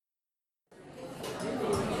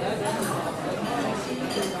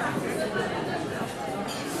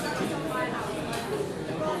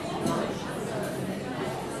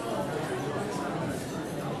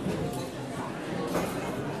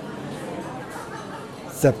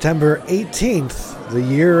September 18th, the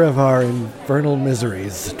year of our infernal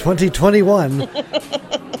miseries. 2021,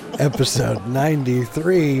 episode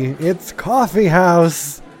 93. It's Coffee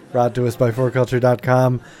House, brought to us by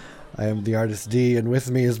 4culture.com. I am the artist D, and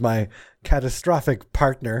with me is my catastrophic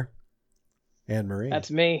partner, Anne-Marie.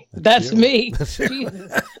 That's me. That's me.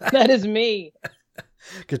 Jesus, that is me.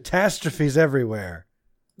 Catastrophes everywhere.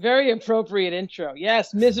 Very appropriate intro.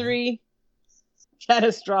 Yes, misery.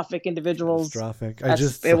 Catastrophic individuals. Catastrophic.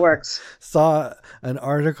 It works. Saw an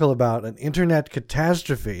article about an internet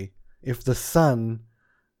catastrophe if the sun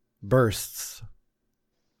bursts.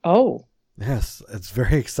 Oh. Yes, it's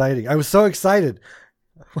very exciting. I was so excited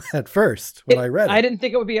at first when I read it. I didn't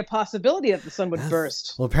think it would be a possibility that the sun would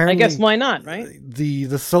burst. Well, apparently, I guess why not, right? The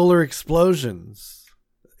solar explosions.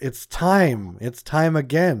 It's time. It's time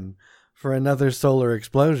again for another solar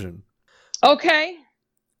explosion. Okay.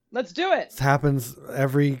 Let's do it. This happens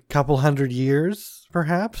every couple hundred years,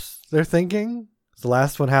 perhaps, they're thinking. The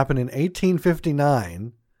last one happened in 1859,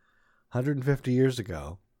 150 years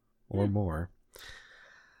ago, or more,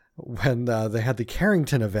 when they had the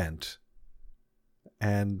Carrington event,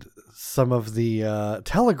 and some of the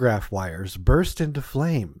telegraph wires burst into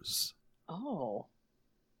flames. Oh.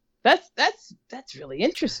 That's really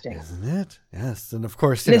interesting. Isn't it? Yes. And of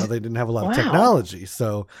course, they didn't have a lot of technology,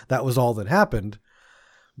 so that was all that happened.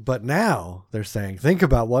 But now they're saying, think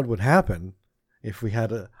about what would happen if we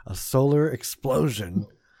had a solar explosion,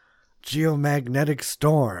 geomagnetic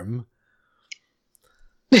storm.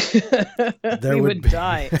 We would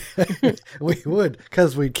die. We would,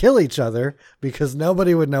 because we'd kill each other because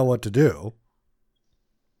nobody would know what to do.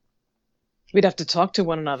 We'd have to talk to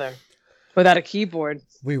one another without a keyboard.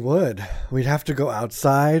 We would. We'd have to go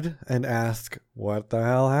outside and ask, what the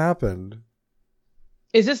hell happened?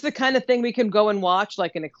 Is this the kind of thing we can go and watch,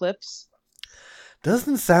 like an eclipse?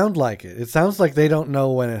 Doesn't sound like it. It sounds like they don't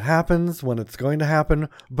know when it happens, when it's going to happen,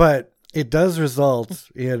 but it does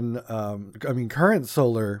result in, current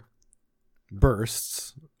solar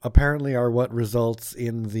bursts apparently are what results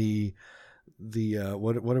in the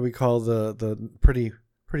what do we call the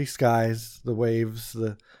pretty skies, the waves,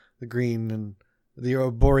 the green and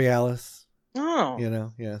the borealis.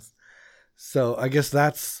 Oh. Yes. So I guess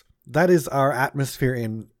that is our atmosphere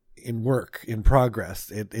in work, in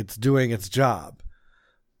progress. It's doing its job.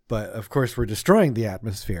 But, of course, we're destroying the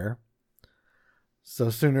atmosphere.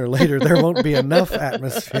 So sooner or later, there won't be enough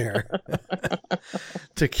atmosphere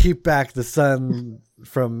to keep back the sun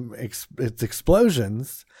from its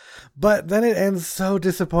explosions. But then it ends so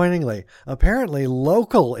disappointingly. Apparently,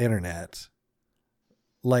 local internet,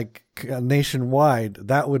 like nationwide,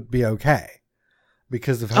 that would be okay.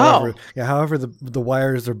 Because of however the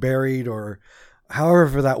wires are buried or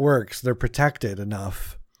however that works, they're protected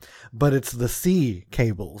enough. But it's the sea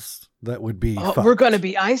cables that would be fucked. We're going to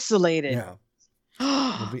be isolated. Yeah.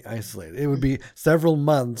 We'll be isolated. It would be several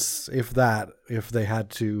months, if they had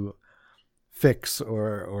to fix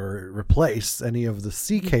or replace any of the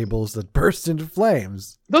sea cables that burst into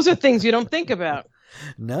flames. Those are things you don't think about.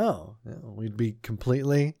 No, we'd be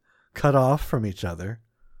completely cut off from each other.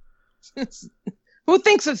 Who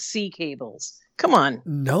thinks of sea cables? Come on.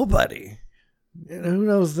 Nobody. Who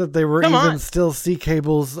knows that there were still sea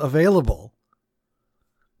cables available?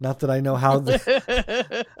 Not that I know how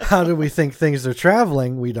how do we think things are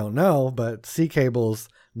traveling? We don't know, but sea cables,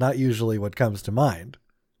 not usually what comes to mind.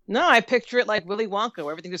 No, I picture it like Willy Wonka,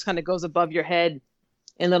 where everything just kind of goes above your head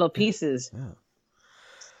in little pieces.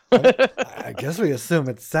 Yeah. I guess we assume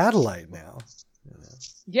it's satellite now.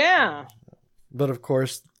 Yeah. But of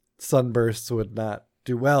course, sunbursts would not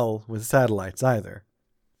do well with satellites either.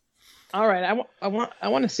 All right, I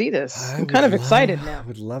want to see this. I'm kind of excited now. I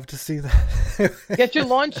would love to see that. Get your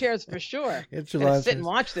lawn chairs for sure. Get your lawn chairs. Sit and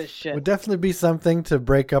watch this shit. Would definitely be something to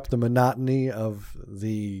break up the monotony of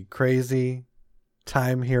the crazy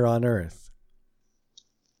time here on Earth.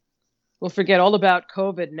 We'll forget all about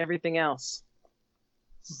COVID and everything else.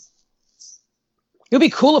 It would be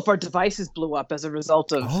cool if our devices blew up as a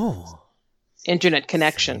result of internet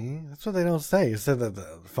connection. See? That's what they don't say. You said that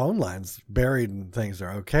the phone lines buried and things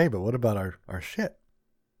are okay, but what about our shit?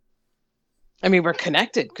 I mean, we're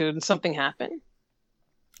connected. Could something happen?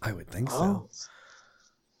 I would think so.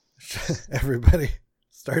 Everybody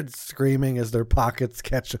starts screaming as their pockets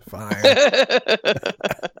catch a fire.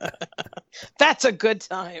 That's a good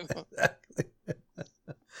time.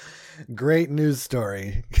 Great news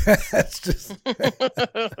story. That's just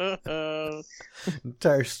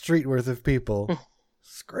entire street worth of people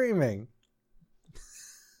screaming.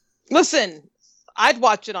 Listen, I'd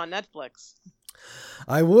watch it on Netflix.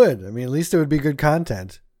 I would. I mean, at least it would be good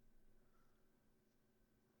content.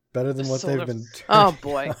 I would. I guess we assume it's satellite now. Yeah. We'll be isolated. Is this the kind of thing we can watch on Netflix? Is this the kind of thing we can watch on Netflix? I don't know. I would. I mean, at least it would be good content. Better than what Sort they've of. been. Oh turning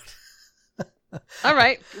boy. out. All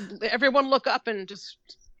right, everyone, look up and just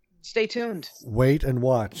stay tuned. Wait and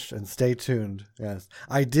watch and stay tuned. Yes,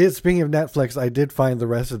 I did. Speaking of Netflix, I did find the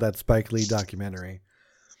rest of that Spike Lee documentary.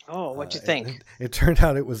 Oh, what'd you think? It turned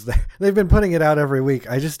out it was there. They've been putting it out every week.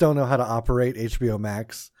 I just don't know how to operate HBO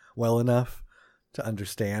Max well enough to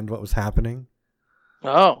understand what was happening.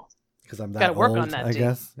 Oh, Because I'm that gotta work old, on that, I Dean.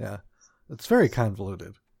 guess. Yeah, it's very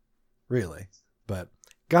convoluted, really. But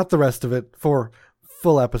got the rest of it, 4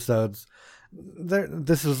 full episodes.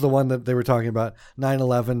 This is the one that they were talking about,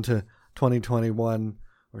 9/11 to 2021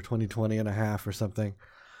 or 2020 and a half or something,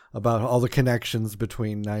 about all the connections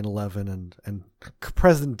between 9/11 and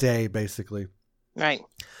present day, basically. right.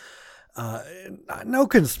 No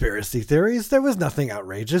conspiracy theories. There was nothing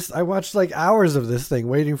outrageous. I watched like hours of this thing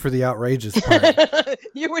waiting for the outrageous part.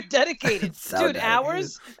 You were dedicated, So dude. dedicated.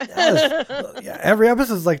 Hours. Yes. Well, yeah, every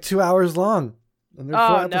episode is like 2 hours long. And there are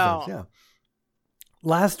 4 Oh, episodes. no. Yeah.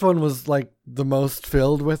 Last one was like the most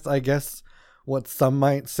filled with, I guess, what some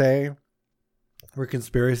might say were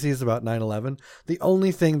conspiracies about 9/11. The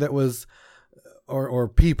only thing that was, or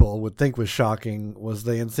people would think was shocking, was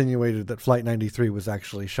they insinuated that Flight 93 was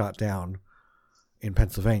actually shot down in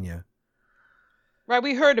Pennsylvania. Right,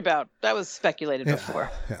 we heard about that. Was speculated before.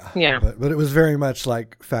 Yeah. But it was very much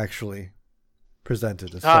like factually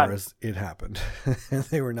presented as far as it happened. And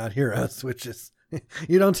they were not heroes, which is,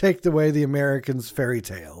 you don't take away the Americans' fairy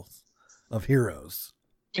tales of heroes.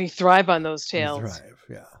 We thrive on those We tales. thrive,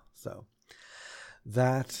 yeah. So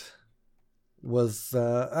that was,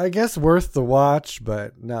 I guess, worth the watch,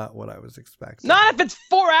 but not what I was expecting. Not if it's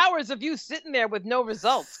 4 hours of you sitting there with no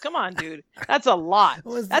results. Come on, dude. That's a lot.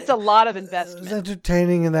 That's a lot of It was investment.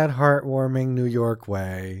 entertaining in that heartwarming New York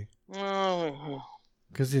way. Oh.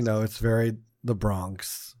 Because, it's very the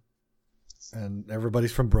Bronx. And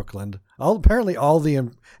everybody's from Brooklyn. Apparently all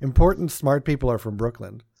the important, smart people are from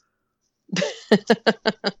Brooklyn.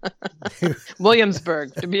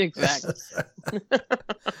 Williamsburg, to be exact.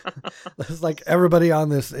 It's like everybody on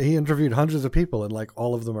this, he interviewed hundreds of people, and like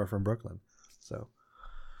all of them are from Brooklyn. So,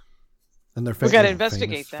 and they're We gotta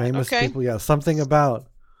investigate that. Famous Okay. people, yeah. Something about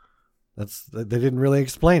they didn't really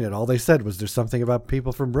explain it. All they said was there's something about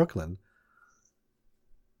people from Brooklyn.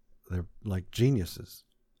 They're like geniuses.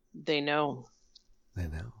 They know. They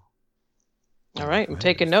know. All right, I'm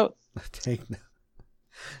taking note. Take note.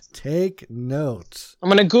 Take note. I'm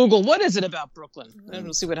gonna Google what is it about Brooklyn, and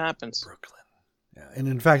we'll see what happens. Brooklyn. Yeah, and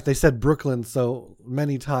in fact, they said Brooklyn so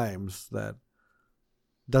many times that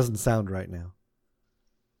doesn't sound right now.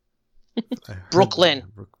 I heard Brooklyn.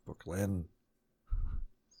 that. Brooklyn.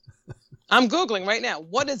 I'm Googling right now.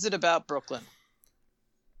 What is it about Brooklyn?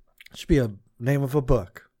 It should be a name of a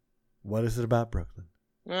book. What is it about Brooklyn?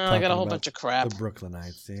 Well, I got a Talking whole about bunch of crap. The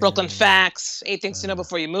Brooklynites. Yeah. Brooklyn facts. 8 things to know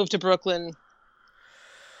before you move to Brooklyn.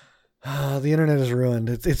 The internet is ruined.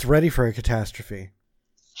 It's ready for a catastrophe.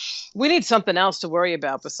 We need something else to worry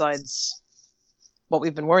about besides what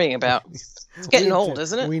we've been worrying about. It's getting old,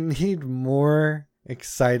 isn't it? We need more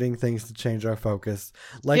exciting things to change our focus.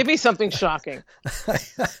 Like, Give me something shocking.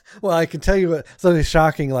 well, I can tell you something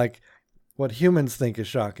shocking, like what humans think is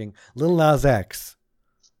shocking. Lil Nas X,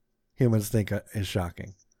 humans think is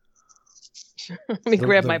shocking. Let me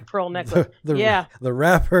grab my pearl necklace. Yeah. The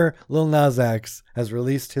rapper Lil Nas X has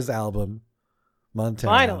released his album,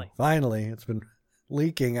 Montana. Finally. It's been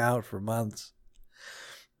leaking out for months.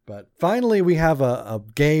 But finally, we have a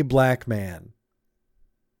gay black man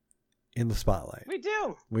in the spotlight. We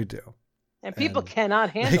do. We do. And people And cannot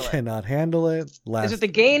handle They it. cannot handle it. Is it the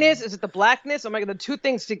gayness? Is it the blackness? Oh my God, the two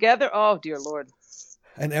things together? Oh, dear Lord.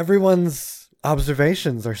 And everyone's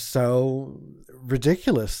observations are so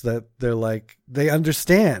ridiculous that they're like, they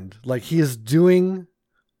understand. Like, he is doing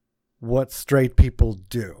what straight people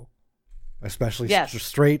do. Especially Yes.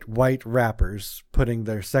 straight white rappers putting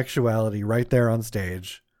their sexuality right there on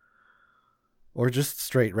stage. Or just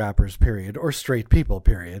straight rappers, period. Or straight people,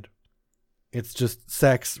 period. It's just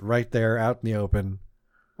sex right there out in the open.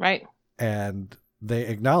 Right. And they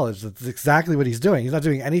acknowledge that's exactly what he's doing. He's not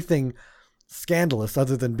doing anything scandalous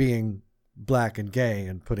other than being black and gay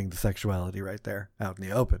and putting the sexuality right there out in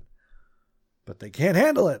the open. But they can't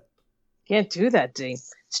handle it. Can't do that, D.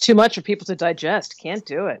 It's too much for people to digest. Can't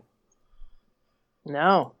do it.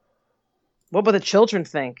 No. What will the children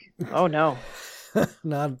think? Oh, no.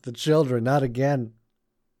 Not the children, not again.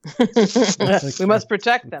 We must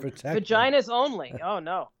protect them. Protect them. Vaginas only. Oh,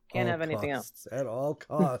 no. Can't All have anything else. costs, at all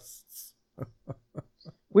costs.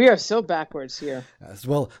 We are so backwards here. Yes,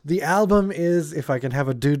 well, the album is, if I can have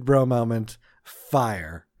a dude bro moment,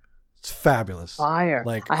 fire. It's fabulous. Fire.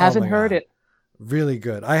 Like, I oh haven't my heard God. it. Really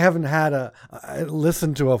good. I haven't had I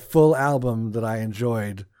listened to a full album that I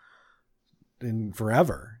enjoyed in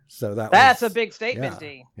forever. So that's a big statement,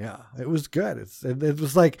 D. Yeah, it was good. It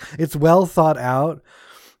was like, it's well thought out.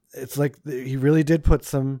 It's like he really did put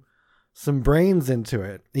some brains into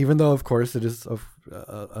it, even though, of course, it is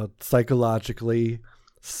a psychologically,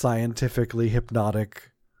 scientifically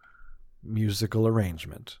hypnotic musical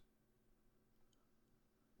arrangement.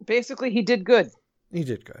 Basically, he did good. He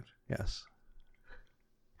did good, yes.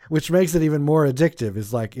 Which makes it even more addictive,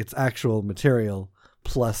 is like it's actual material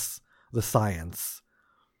plus the science.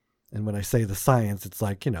 And when I say the science, it's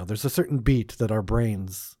like, there's a certain beat that our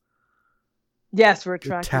brains we're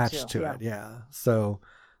attached to it. Yeah. So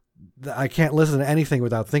I can't listen to anything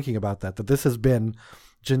without thinking about that this has been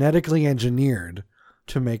genetically engineered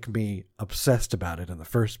to make me obsessed about it in the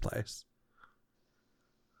first place.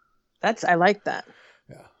 I like that.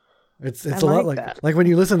 Yeah. It's a lot like when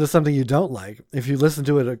you listen to something you don't like, if you listen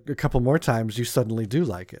to it a couple more times, you suddenly do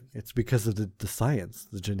like it. It's because of the science,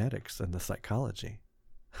 the genetics, and the psychology.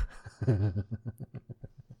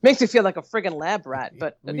 Makes me feel like a friggin' lab rat,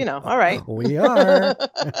 but all right. We are.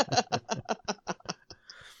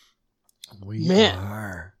 We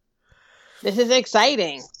are. This is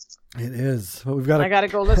exciting. It is. Well, I gotta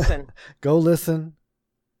go listen. Go listen.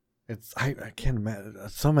 I can't imagine.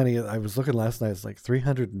 So many. I was looking last night. It's like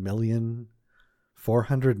 300 million,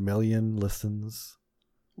 400 million listens.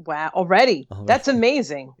 Wow! Already. That's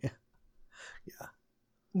amazing. Yeah.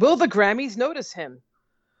 Will the Grammys notice him?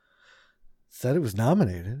 Said it was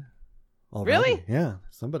nominated already. Really? Yeah.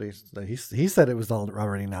 Somebody, he said it was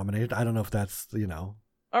already nominated. I don't know if that's,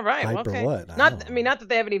 all right. hype Okay. or what. Not that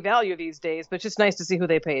they have any value these days, but it's just nice to see who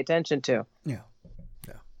they pay attention to. Yeah.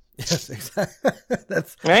 Yes, exactly.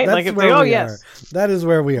 That's right. That's like if where they, are. That is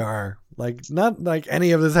where we are. Like, not like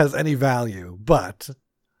any of this has any value, but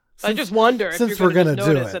I just wonder if you're going to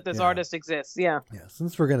notice that this artist exists. Yeah. Yeah.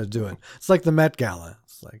 Since we're going to do it, it's like the Met Gala.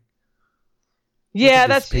 It's like. Yeah,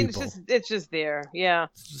 it's just there. Yeah.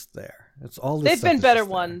 It's just there. It's all this. They've been better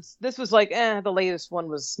ones. This was like, the latest one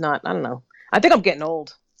was not. I don't know. I think I'm getting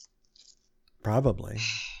old. Probably.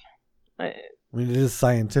 I mean, it is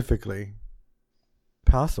scientifically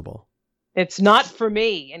possible. It's not for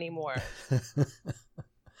me anymore.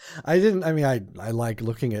 I like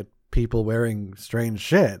looking at people wearing strange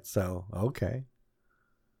shit, so okay.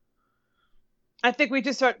 I think we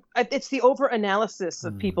just start. It's the over-analysis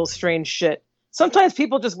of people's strange shit. Sometimes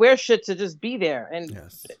people just wear shit to just be there, and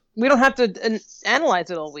we don't have to analyze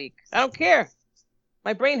it all week. I don't care.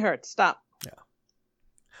 My brain hurts. Stop. Yeah.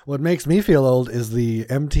 What makes me feel old is the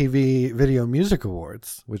MTV Video Music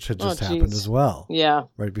Awards, which had just happened as well. Yeah.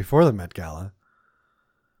 Right before the Met Gala.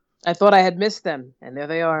 I thought I had missed them, and there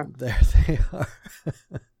they are. There they are.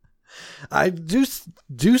 I do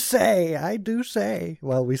say,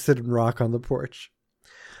 while we sit and rock on the porch,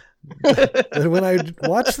 that when I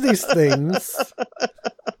watch these things,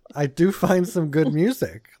 I do find some good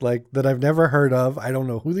music, like that I've never heard of. I don't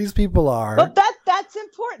know who these people are. But that's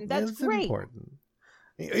important. That's great. Important.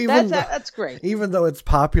 That's great. Even though it's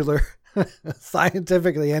popular,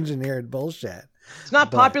 scientifically engineered bullshit. It's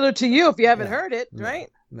not popular to you if you haven't heard it, right?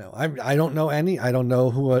 No, I don't know any. I don't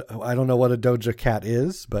know I don't know what a Doja Cat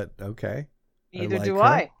is, but okay. Neither do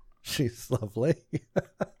I. She's lovely.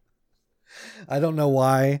 I don't know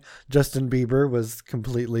why Justin Bieber was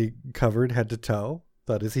completely covered head to toe.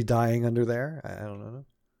 But is he dying under there? I don't know.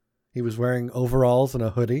 He was wearing overalls and a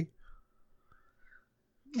hoodie.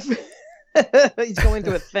 He's going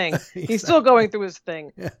through a thing. He's still going through his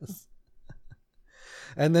thing. Yes.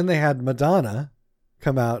 And then they had Madonna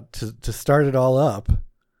come out to start it all up.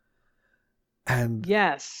 And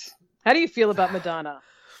yes. How do you feel about Madonna?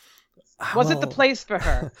 Was it the place for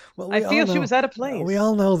her? Well, I feel she was at a place. We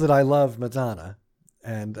all know that I love Madonna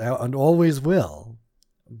and always will.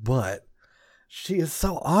 But she is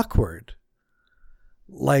so awkward.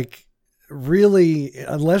 Like, really,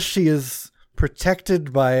 unless she is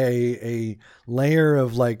protected by a layer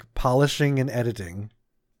of like polishing and editing,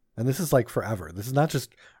 and this is like forever. This is not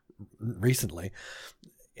just recently.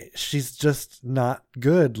 She's just not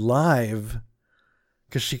good live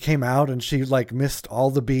because she came out and she like missed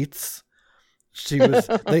all the beats. She was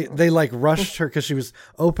they like rushed her because she was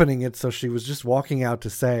opening it, so she was just walking out to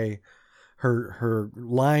say her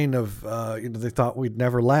line of they thought we'd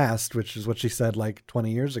never last, which is what she said like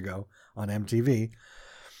 20 years ago on MTV.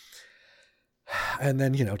 And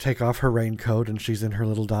then, take off her raincoat and she's in her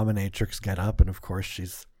little dominatrix getup. And of course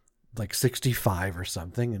she's like 65 or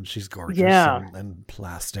something and she's gorgeous and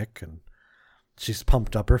plastic and she's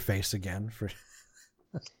pumped up her face again for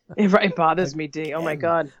It bothers me, D. Oh my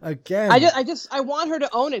God. Again. I want her to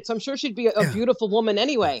own it. So I'm sure she'd be a beautiful woman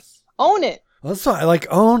anyway. Own it. Well, that's fine. Like,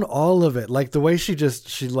 own all of it. Like the way she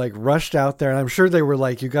like rushed out there, and I'm sure they were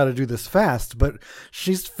like, "You got to do this fast." But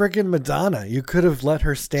she's freaking Madonna. You could have let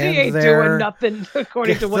her stand she ain't there, doing nothing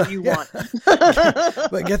according to what you want.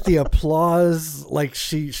 But get the applause. Like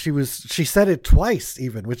she said it twice,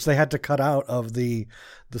 even, which they had to cut out of the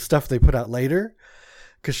stuff they put out later,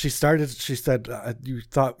 because she said, "You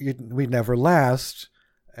thought we'd never last,"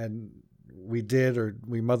 and we did, or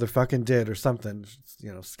we motherfucking did, or something.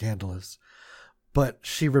 Scandalous. But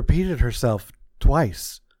she repeated herself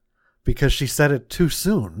twice because she said it too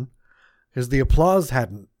soon, because the applause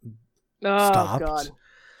hadn't stopped. God.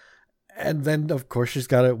 And then, of course, she's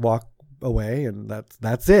got to walk away, and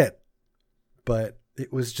that's it. But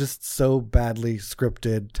it was just so badly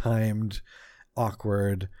scripted, timed,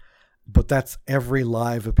 awkward. But that's every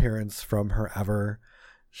live appearance from her ever.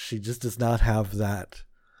 She just does not have that.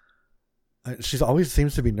 She always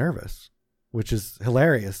seems to be nervous, which is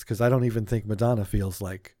hilarious because I don't even think Madonna feels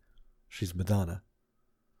like she's Madonna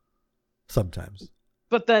sometimes.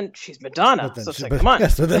 But then she's Madonna. So come on.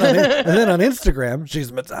 Yes, and then on Instagram,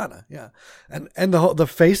 she's Madonna. Yeah. And the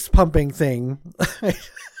face pumping thing.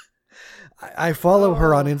 I follow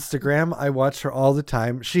her on Instagram. I watch her all the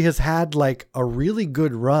time. She has had like a really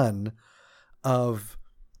good run of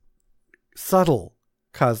subtle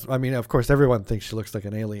I mean, of course, everyone thinks she looks like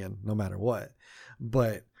an alien no matter what,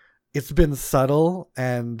 but it's been subtle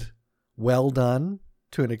and well done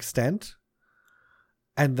to an extent.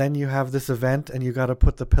 And then you have this event and you got to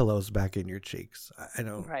put the pillows back in your cheeks. I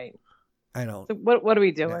don't. Right. I don't. So what are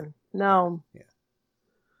we doing? Yeah. No. Yeah.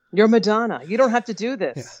 You're Madonna. You don't have to do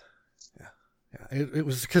this. Yeah. It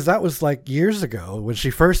was because that was like years ago when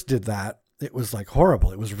she first did that. It was like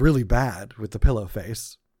horrible. It was really bad with the pillow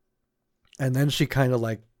face. And then she kind of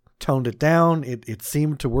like toned it down. It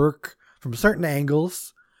seemed to work from certain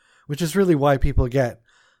angles, which is really why people get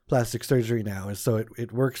plastic surgery now, is so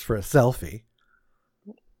it works for a selfie,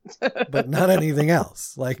 but not anything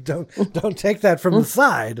else. Like don't take that from the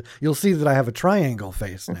side. You'll see that I have a triangle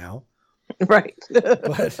face now. Right.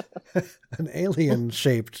 But an alien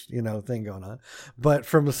shaped, thing going on. But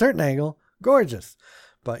from a certain angle, gorgeous.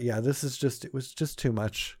 But yeah, it was just too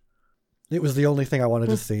much. It was the only thing I wanted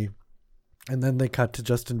to see. And then they cut to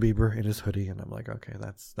Justin Bieber in his hoodie, and I'm like, okay,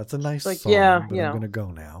 that's a nice song, but I'm going to go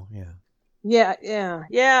now. Yeah. Yeah.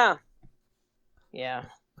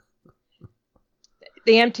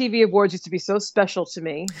 The MTV Awards used to be so special to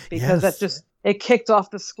me because it kicked off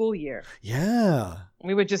the school year. Yeah.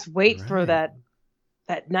 We would just wait for that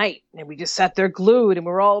night, and we just sat there glued, and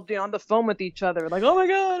we're all on the phone with each other, like, oh my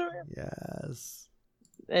God. Yes.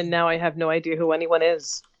 And now I have no idea who anyone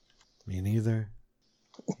is. Me neither.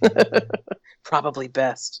 Probably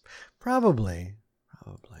best. Probably.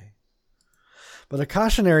 But a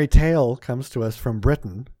cautionary tale comes to us from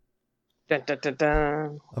Britain. Dun, dun, dun,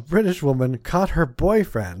 dun. A British woman caught her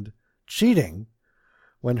boyfriend cheating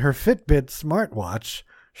when her Fitbit smartwatch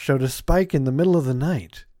showed a spike in the middle of the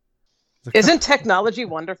night. Isn't technology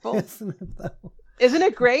wonderful? Isn't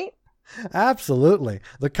it great? Absolutely.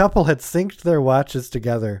 The couple had synced their watches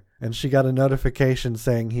together, and she got a notification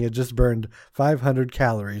saying he had just burned 500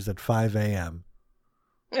 calories at 5 a.m.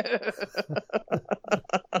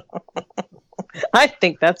 I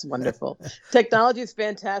think that's wonderful. Technology is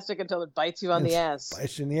fantastic until it bites you on the ass.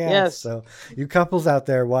 Bites you in the ass. Yes. So you couples out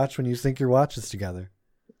there, watch when you sync your watches together.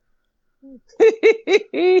 What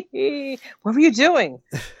were you doing?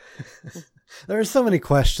 There are so many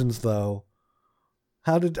questions, though.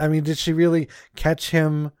 Did she really catch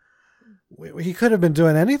him? He could have been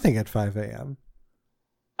doing anything at 5 a.m.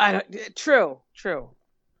 True.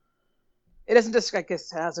 It isn't just, I guess,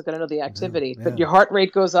 has to know the activity, but your heart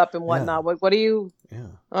rate goes up and whatnot. Yeah. What do you? Yeah.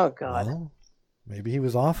 Oh God. Well, maybe he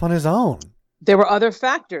was off on his own. There were other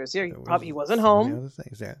factors. He wasn't home. Other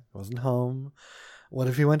things. Yeah, wasn't home. What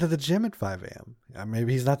if he went to the gym at 5 a.m.?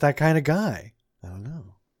 Maybe he's not that kind of guy. I don't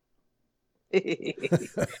know.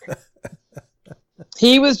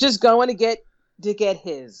 He was just going to get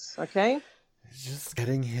his, okay? Just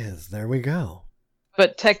getting his. There we go.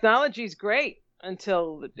 But technology's great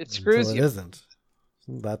until it screws you. It isn't.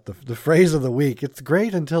 That the phrase of the week. It's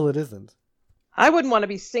great until it isn't. I wouldn't want to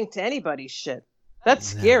be synced to anybody's shit. That's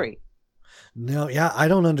scary. No, yeah, I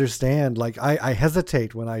don't understand. Like, I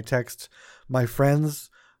hesitate when I text my friends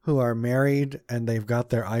who are married and they've got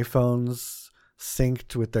their iPhones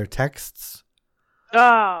synced with their texts.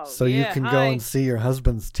 Oh, so you can go and see your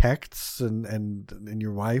husband's texts and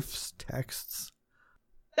your wife's texts.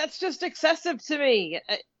 That's just excessive to me.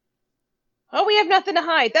 Oh, we have nothing to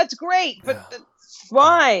hide. That's great. But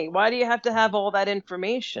why? Why do you have to have all that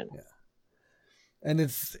information? Yeah. And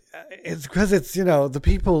it's because it's,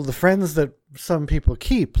 the friends that some people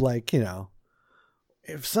keep, like,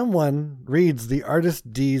 if someone reads the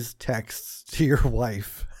Artist D's texts to your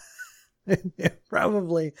wife,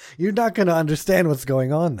 probably you're not going to understand what's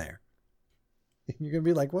going on there. You're going to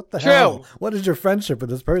be like, what the hell? What is your friendship with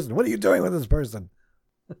this person? What are you doing with this person?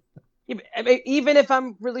 Even if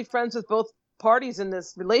I'm really friends with both parties in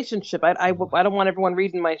this relationship, I don't want everyone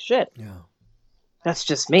reading my shit. Yeah. That's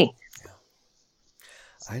just me. Yeah.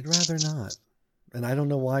 I'd rather not. And I don't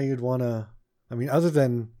know why you'd want to. I mean, other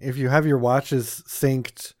than if you have your watches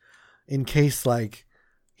synced in case, like,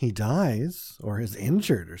 he dies or is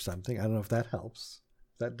injured or something. I don't know if that helps.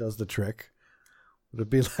 That does the trick. Would it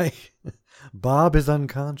be like, Bob is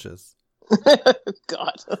unconscious?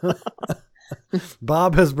 God.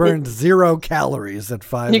 Bob has burned 0 calories at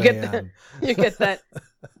 5 a.m. You get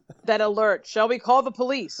that alert. Shall we call the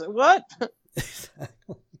police? What?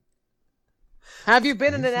 Exactly. Have you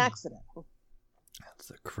been in an accident? It's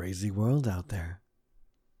a crazy world out there.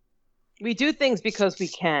 We do things because we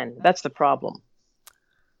can. That's the problem.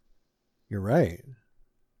 You're right.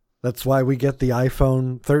 That's why we get the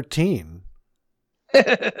iPhone 13.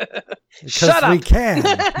 Shut up. We can.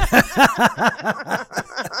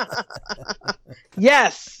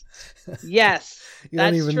 Yes. You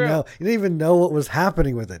don't even true. know. You didn't even know what was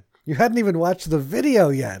happening with it. You hadn't even watched the video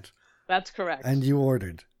yet. That's correct. And you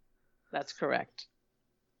ordered. That's correct.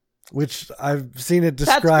 Which I've seen it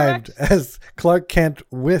described as Clark Kent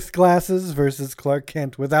with glasses versus Clark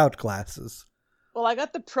Kent without glasses. Well, I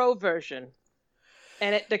got the Pro version,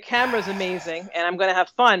 and the camera's amazing, and I'm going to have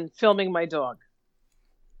fun filming my dog.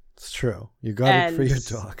 It's true. You got it for your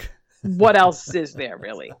dog. What else is there,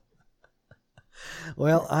 really?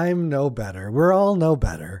 Well, I'm no better. We're all no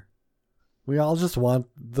better. We all just want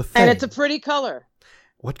the thing. And it's a pretty color.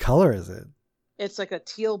 What color is it? It's like a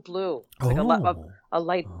teal blue. It's like a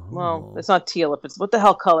light. Well, it's not teal. What the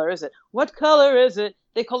hell color is it? What color is it?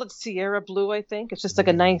 They call it Sierra blue, I think. It's just like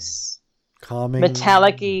a nice, calming,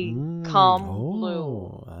 metallic-y, calm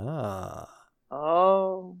blue.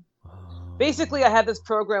 Oh. Basically, I have this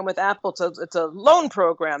program with Apple. So it's a loan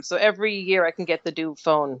program. So every year I can get the new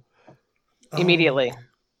phone immediately.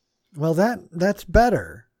 Well, that's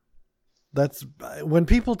better. That's when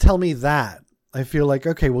people tell me that, I feel like,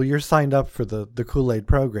 okay, well, you're signed up for the Kool-Aid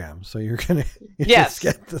program, so you're going to just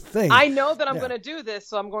get the thing. I know that I'm going to do this,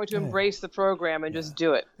 so I'm going to embrace the program and just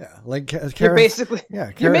do it. Yeah, like you're basically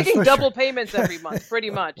you're making Swisher. double payments every month, pretty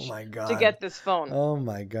much. Oh my God. To get this phone. Oh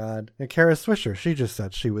my God. And Kara Swisher, she just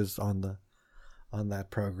said she was on that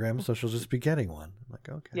program, so she'll just be getting one. I'm like,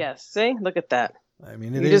 okay. Yes, see? Look at that. I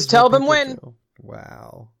mean, you just tell them when. Do.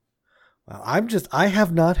 Wow. I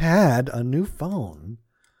have not had a new phone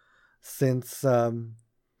since, I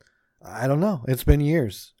don't know. It's been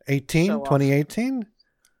years. 2018?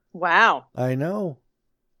 Wow. I know.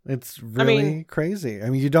 It's really crazy. I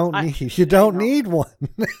mean, you don't need one.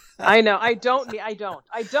 I know. I don't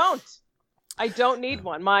need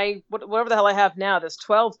one. My, whatever the hell I have now, this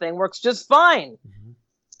 12 thing works just fine. Mm-hmm.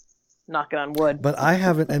 Knocking on wood. But I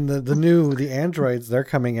haven't, and the Androids, they're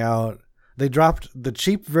coming out. They dropped the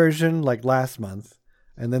cheap version like last month,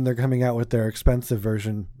 and then they're coming out with their expensive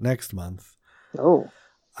version next month. Oh.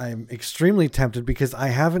 I'm extremely tempted because I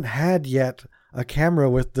haven't had yet a camera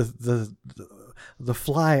with the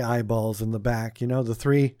fly eyeballs in the back, the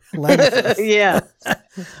 3 lenses. Yeah.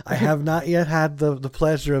 I have not yet had the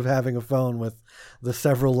pleasure of having a phone with the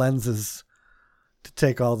several lenses to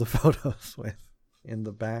take all the photos with in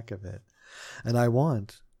the back of it. And I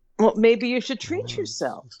want. Well, maybe you should treat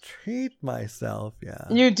yourself. Treat myself, yeah.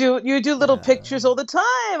 You do little pictures all the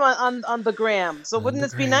time on the gram. So wouldn't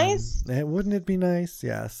this be nice? Wouldn't it be nice?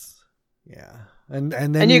 Yes. Yeah. And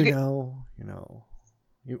then come on.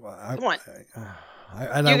 You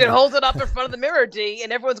can hold it up in front of the mirror, D,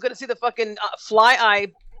 and everyone's going to see the fucking fly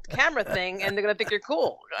eye camera thing, and they're going to think you're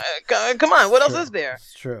cool. Come on, what else is there?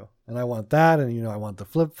 It's true. And I want that, and I want the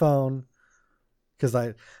flip phone. Because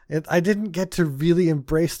I didn't get to really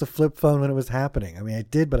embrace the flip phone when it was happening. I mean, I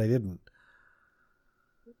did, but I didn't.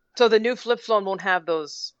 So the new flip phone won't have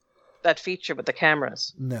that feature with the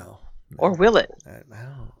cameras? No. Or will it? I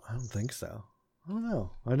don't think so. I don't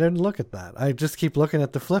know. I didn't look at that. I just keep looking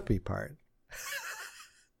at the flippy part.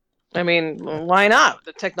 I mean, why not?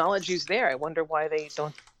 The technology's there. I wonder why they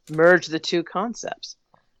don't merge the two concepts.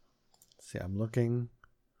 See, I'm looking.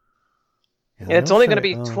 Yeah, it's only going to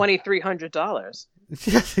be $2,300.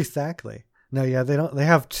 Yes, exactly. No, yeah, they don't. They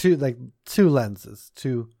have two lenses.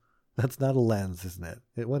 That's not a lens, isn't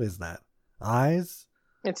it? What is that? Eyes?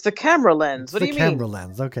 It's the camera lens. It's what do you mean? The camera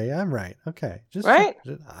lens. Okay, I'm right. Okay. Right?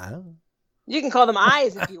 I don't... You can call them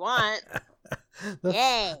eyes if you want.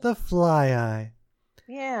 The fly eye.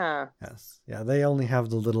 Yeah. Yes. Yeah, they only have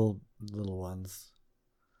the little ones.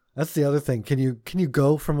 That's the other thing. Can you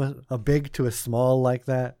go from a big to a small like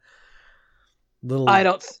that? Little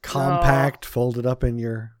compact folded up in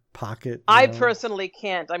your pocket. I personally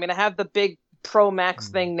can't. I mean, I have the big Pro Max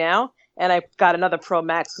thing now, and I've got another Pro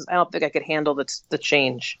Max because I don't think I could handle the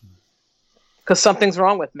change because something's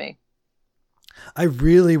wrong with me. I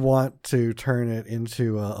really want to turn it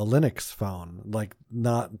into a Linux phone,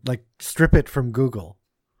 not strip it from Google.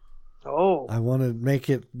 Oh. I want to make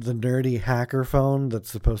it the nerdy hacker phone that's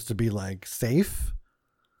supposed to be safe.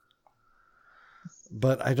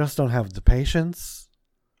 But I just don't have the patience.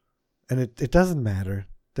 And it doesn't matter.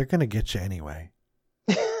 They're going to get you anyway.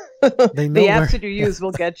 They know the apps that you use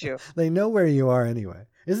will get you. They know where you are anyway.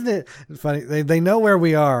 Isn't it funny? They know where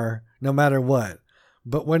we are no matter what.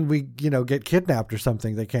 But when we, get kidnapped or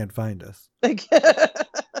something, they can't find us.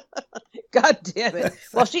 God damn it.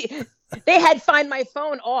 Well, they had Find My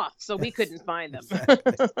Phone off, so we couldn't find them.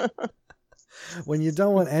 Exactly. When you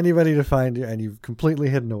don't want anybody to find you and you've completely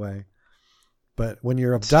hidden away. But when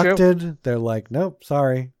you're abducted, they're like, nope,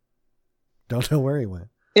 sorry. Don't know where he went.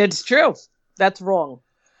 It's true. That's wrong.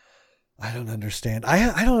 I don't understand.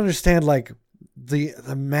 I don't understand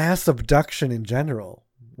the mass abduction in general,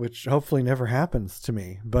 which hopefully never happens to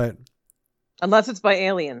me, but unless it's by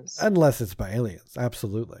aliens.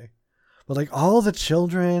 Absolutely. But all the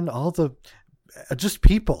children, all the just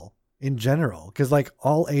people in general, because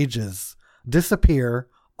all ages disappear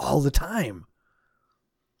all the time.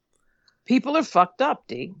 People are fucked up,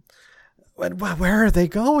 D. Where are they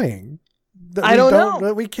going? I don't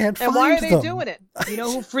know. We can't find them. them. And why are they doing it? You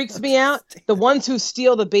know who freaks me out? The ones who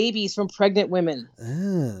steal the babies from pregnant women.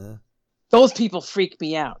 Those people freak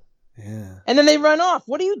me out. Yeah. And then they run off.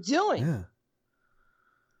 What are you doing? Yeah.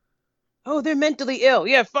 Oh, they're mentally ill.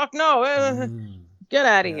 Yeah, fuck no. Get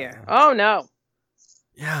out of here. Oh, no.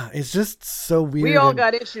 Yeah, it's just so weird. We all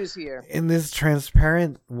got issues here. In this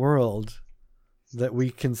transparent world that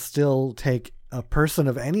we can still take a person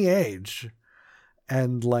of any age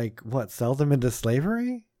and sell them into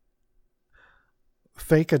slavery?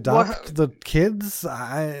 Fake adopt the kids?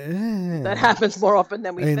 That happens more often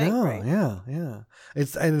than we think. I know, right? Yeah.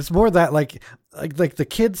 It's more that like the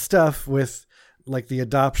kid stuff with the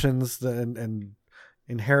adoptions and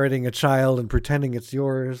inheriting a child and pretending it's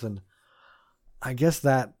yours, and I guess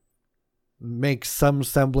that makes some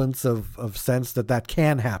semblance of sense that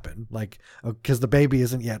can happen, because the baby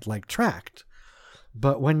isn't yet tracked.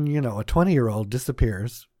 But when a 20-year-old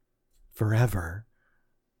disappears forever,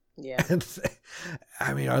 yeah, and,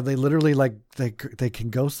 I mean, are they literally they can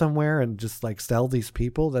go somewhere and just sell these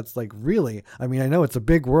people? That's really, I mean, I know it's a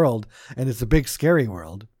big world and it's a big scary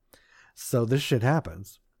world, so this shit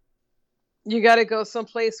happens. You got to go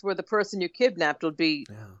someplace where the person you kidnapped will be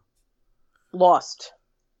lost.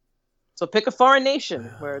 So pick a foreign nation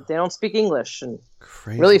where they don't speak English and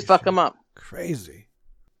really fuck them up. Crazy.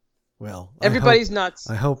 Well, everybody's nuts.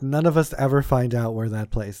 I hope none of us ever find out where that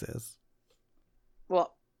place is.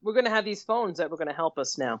 Well, we're going to have these phones that are going to help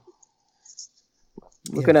us now.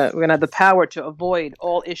 We're gonna have the power to avoid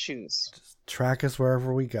all issues. Just track us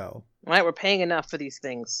wherever we go. All right, we're paying enough for these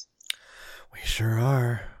things. We sure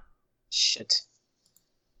are. Shit.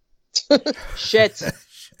 Shit.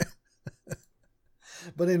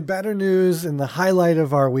 But in better news, in the highlight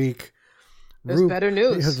of our week, there's better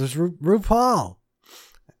news. There's RuPaul.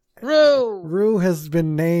 Ru has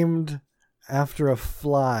been named after a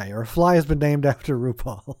fly, or a fly has been named after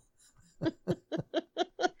RuPaul.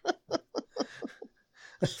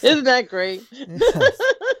 Isn't that great? Yes.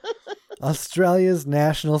 Australia's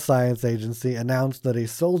National Science Agency announced that a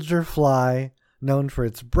soldier fly, known for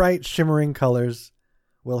its bright, shimmering colors,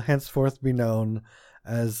 will henceforth be known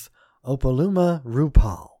as Opaluma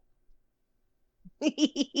RuPaul.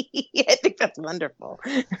 I think that's wonderful.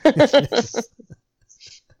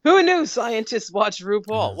 Who knew scientists watch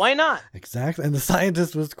RuPaul? Why not? Exactly. And the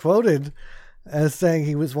scientist was quoted as saying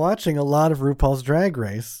he was watching a lot of RuPaul's Drag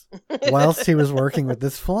Race whilst he was working with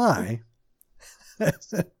this fly.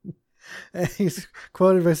 And he's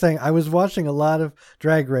quoted by saying, "I was watching a lot of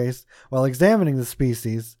Drag Race while examining the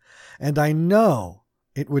species, and I know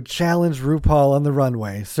it would challenge RuPaul on the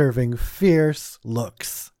runway, serving fierce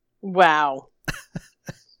looks." Wow.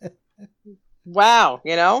 Wow.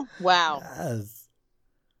 Wow. Yes.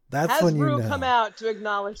 That's Has when you Ru know. come out to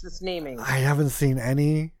acknowledge this naming? I haven't seen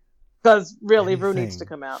any. Because really, Ru needs to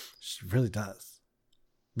come out. She really does.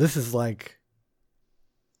 This is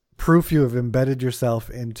proof you have embedded yourself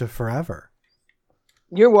into forever.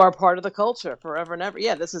 You are part of the culture forever and ever.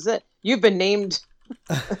 Yeah, this is it. You've been named.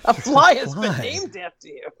 A fly has been named after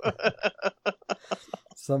you.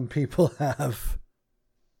 Some people have.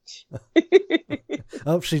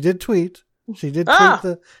 Oh, she did tweet. She did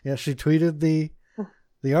tweet she tweeted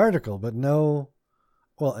the article, but no.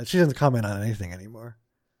 Well, she doesn't comment on anything anymore.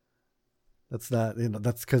 That's not,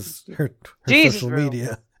 that's because her social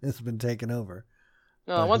media has been taken over.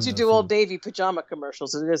 No, once you do Old Davy pajama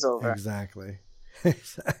commercials, it is over. Exactly.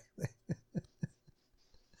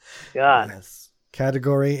 God. Yes.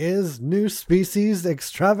 Category is New Species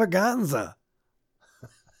Extravaganza.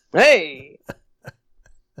 Hey.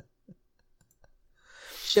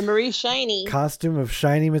 Shimmery, shiny. Costume of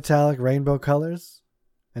shiny metallic rainbow colors.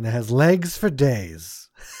 And it has legs for days.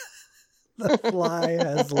 The fly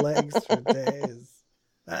has legs for days.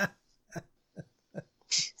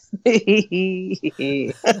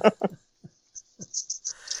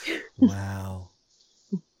 Wow.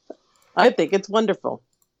 I think it's wonderful.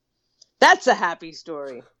 That's a happy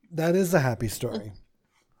story. That is a happy story.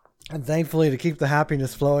 And thankfully, to keep the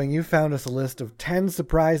happiness flowing, you found us a list of 10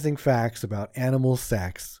 surprising facts about animal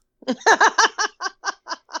sex.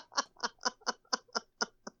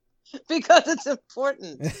 Because it's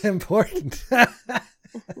important. Important.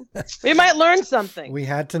 We might learn something. We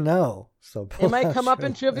had to know. So it might come up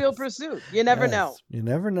in Trivial Pursuit. You never know. You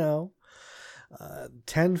never know.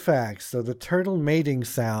 10 facts. So the turtle mating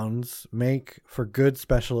sounds make for good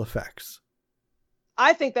special effects.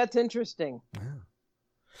 I think that's interesting. Yeah.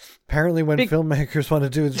 Apparently when filmmakers want to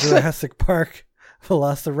do Jurassic Park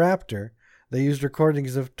Velociraptor, they used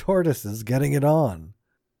recordings of tortoises getting it on.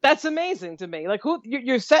 That's amazing to me. Like,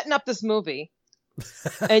 you're setting up this movie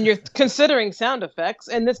and you're considering sound effects,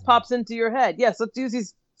 and this pops into your head. Yes, let's use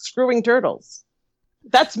these screwing turtles.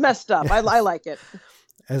 That's messed up. I like it.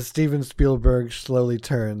 As Steven Spielberg slowly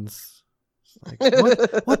turns, like,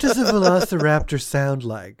 what does a velociraptor sound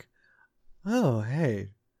like? Oh,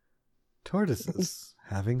 hey, tortoises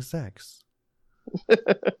having sex.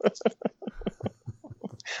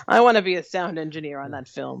 I want to be a sound engineer on that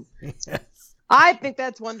film. Yes. I think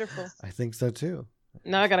that's wonderful. I think so too.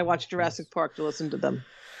 Now I got to watch Jurassic Park to listen to them.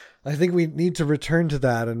 I think we need to return to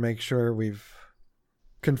that and make sure we've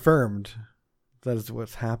confirmed that is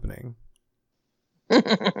what's happening.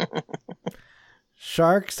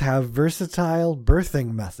 Sharks have versatile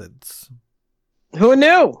birthing methods. Who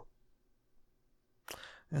knew?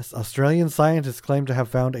 Yes, Australian scientists claim to have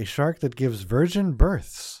found a shark that gives virgin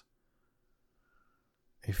births.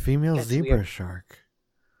 A female zebra shark.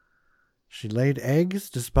 She laid eggs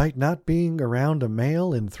despite not being around a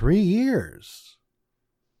male in 3 years.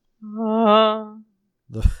 And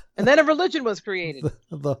then a religion was created.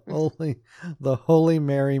 The Holy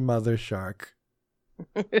Mary Mother Shark.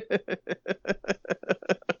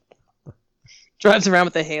 Drives around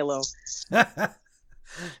with a halo.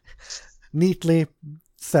 Neatly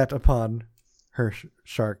set upon her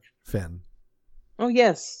shark fin. Oh,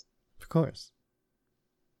 yes. Of course.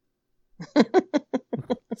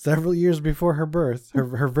 Several years before her birth,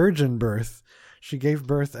 her virgin birth, she gave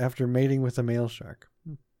birth after mating with a male shark.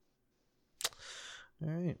 All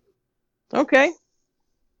right. Okay.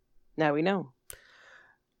 Now we know.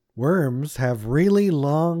 Worms have really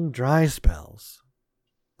long dry spells.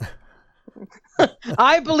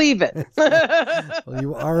 I believe it. Well,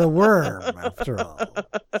 you are a worm, after all.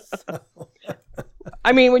 So.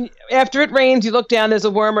 I mean, after it rains, you look down, there's a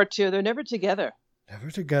worm or two. They're never together. Never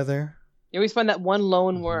together. You always find that one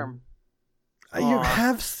lone worm. I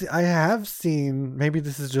have seen, maybe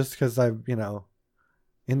this is just because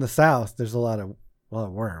in the South, there's a lot of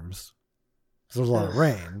worms. There's a lot of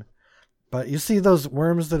rain. But you see those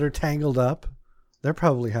worms that are tangled up? They're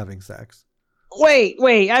probably having sex. Wait.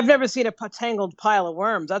 I've never seen a tangled pile of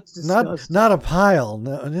worms. That's disgusting. Not a pile.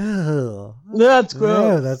 No. That's gross.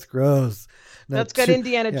 No, that's gross. No, that's got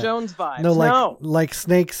Indiana Jones vibes. No, like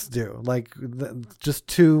snakes do. Like just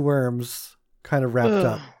two worms kind of wrapped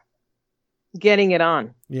up. Getting it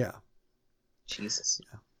on. Yeah. Jesus.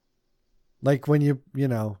 Yeah. Like when you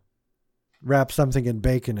wrap something in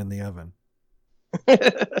bacon in the oven.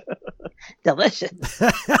 Delicious.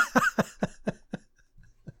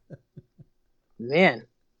 Man.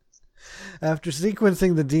 After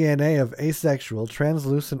sequencing the DNA of asexual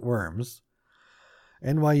translucent worms,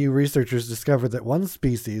 NYU researchers discovered that one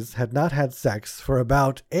species had not had sex for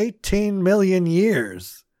about 18 million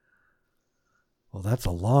years. Well, that's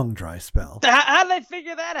a long dry spell. How did they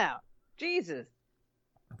figure that out? Jesus.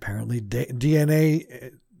 Apparently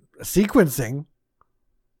DNA sequencing.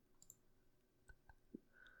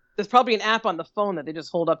 There's probably an app on the phone that they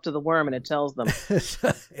just hold up to the worm and it tells them.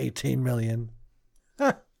 18 million.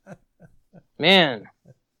 Man.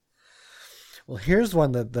 Well, here's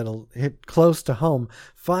one that'll hit close to home.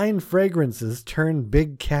 Fine fragrances turn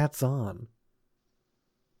big cats on.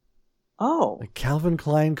 Oh. Like Calvin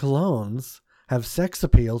Klein colognes have sex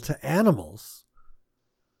appeal to animals.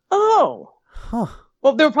 Oh. Huh.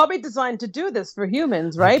 Well, they were probably designed to do this for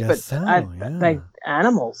humans, right? Like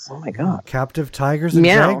animals. Oh my God. Captive tigers and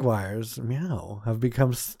jaguars, have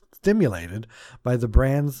become stimulated by the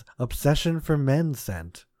brand's obsession for men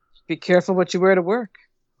scent. Be careful what you wear to work.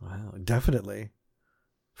 Wow, definitely.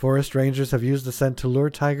 Forest rangers have used the scent to lure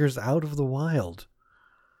tigers out of the wild.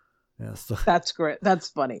 Yeah, so, that's great. That's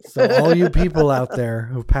funny. So all you people out there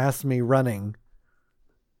who pass me running,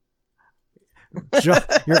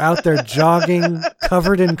 you're out there jogging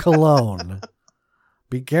covered in cologne.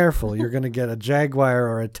 Be careful. You're going to get a jaguar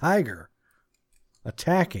or a tiger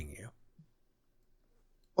attacking you.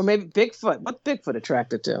 Or maybe Bigfoot. What's Bigfoot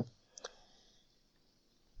attracted to?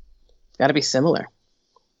 Got to be similar.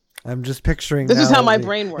 I'm just picturing. This is how my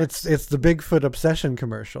brain works. It's the Bigfoot obsession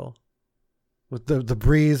commercial. With the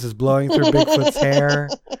breeze is blowing through Bigfoot's hair.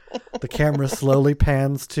 The camera slowly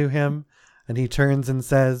pans to him, and he turns and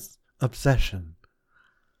says, "Obsession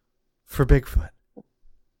for Bigfoot."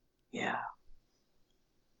 Yeah.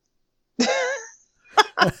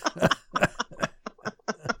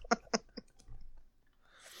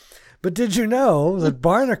 But did you know that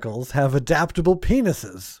barnacles have adaptable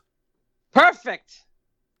penises? Perfect.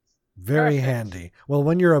 Very handy. Well,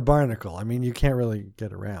 when you're a barnacle, I mean, you can't really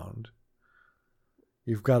get around.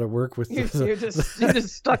 You've got to work with. You're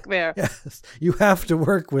just stuck there. Yes, you have to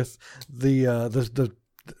work with the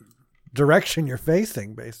direction you're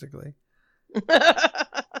facing, basically.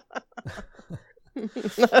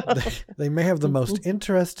 They may have the most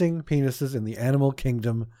interesting penises in the animal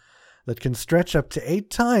kingdom that can stretch up to 8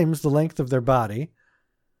 times the length of their body.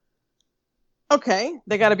 Okay,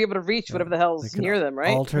 they got to be able to reach whatever the hell's near them,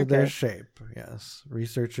 right? Alter their shape, yes.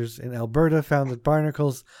 Researchers in Alberta found that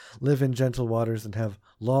barnacles live in gentle waters and have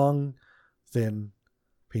long, thin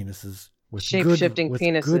penises with shape-shifting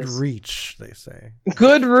penises. Good reach, they say.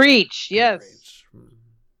 Good reach, yes. Good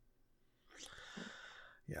reach.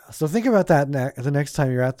 Yeah, so think about that the next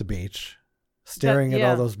time you're at the beach, staring at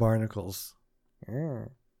all those barnacles. Yeah.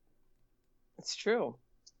 It's true.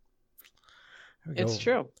 It's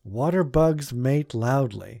true. Water bugs mate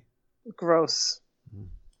loudly. Gross.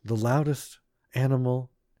 The loudest animal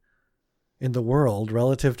in the world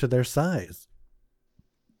relative to their size.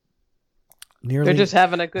 They're just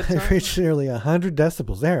having a good time. They reach nearly 100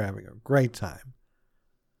 decibels. They're having a great time.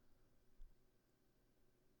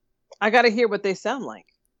 I got to hear what they sound like.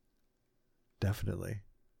 Definitely.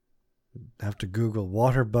 Have to Google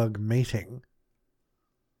water bug mating.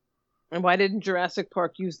 And why didn't Jurassic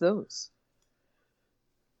Park use those?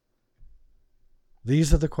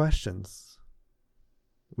 These are the questions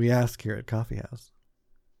we ask here at Coffee House.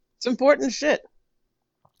 It's important shit.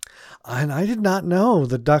 And I did not know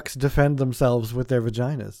the ducks defend themselves with their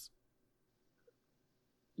vaginas.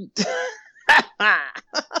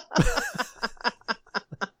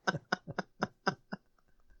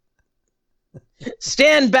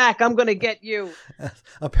 Stand back, I'm going to get you.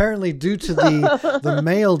 Apparently due to the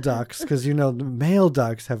male ducks, because the male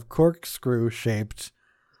ducks have corkscrew-shaped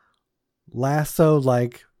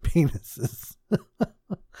lasso-like penises.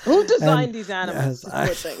 Who designed these animals?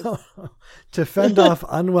 To fend off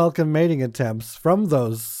unwelcome mating attempts from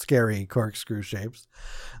those scary corkscrew shapes,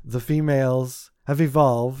 the females have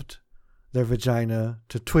evolved their vagina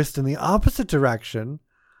to twist in the opposite direction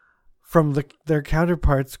from their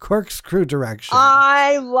counterparts' corkscrew direction.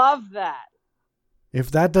 I love that.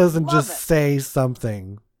 If that doesn't say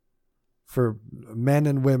something for men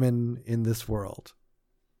and women in this world.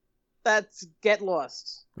 That's get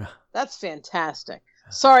lost. That's fantastic.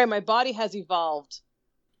 Sorry, my body has evolved.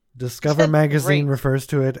 Discover magazine refers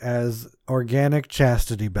to it as organic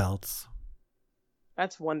chastity belts.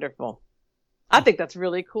 That's wonderful. I think that's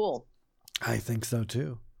really cool. I think so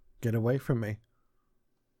too. Get away from me.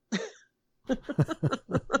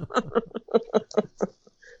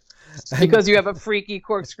 Because you have a freaky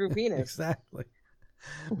corkscrew penis. Exactly.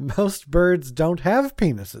 Most birds don't have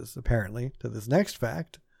penises, apparently, to this next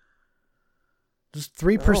fact. Just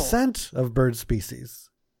 3% of bird species.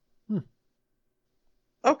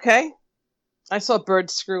 Okay. I saw bird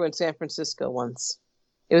screw in San Francisco once.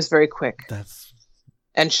 It was very quick.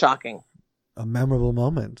 And shocking. A memorable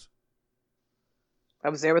moment. I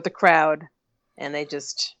was there with the crowd, and they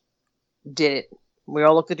just did it. We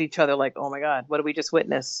all looked at each other like, oh my God, what did we just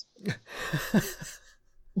witness?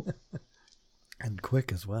 And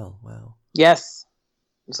quick as well. Wow. Yes.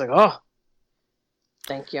 It's like, oh,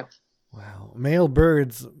 thank you. Wow. Male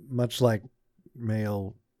birds, much like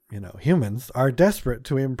male humans are desperate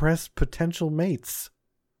to impress potential mates.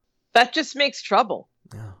 That just makes trouble.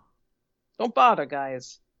 Yeah. Don't bother,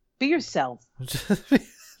 guys. Be yourself.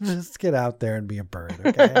 Just get out there and be a bird,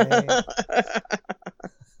 okay?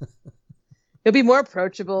 You'll be more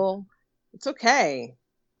approachable. It's okay.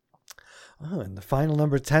 Oh, and the final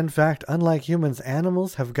number 10 fact, unlike humans,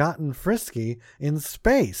 animals have gotten frisky in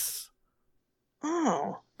space.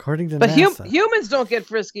 Oh. According to NASA. But humans don't get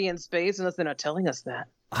frisky in space unless they're not telling us that.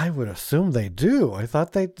 I would assume they do. I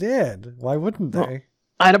thought they did. Why wouldn't they?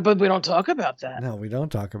 But we don't talk about that. No, we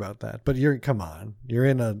don't talk about that. But come on. You're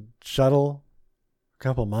in a shuttle a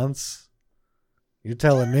couple months. You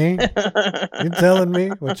telling me? You telling me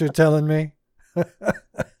what you're telling me?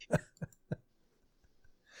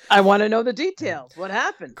 I want to know the details. What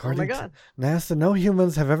happened? According oh my God. To NASA, no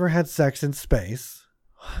humans have ever had sex in space.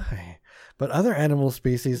 Why? But other animal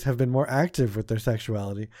species have been more active with their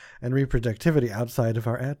sexuality and reproductivity outside of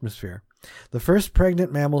our atmosphere. The first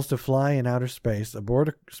pregnant mammals to fly in outer space aboard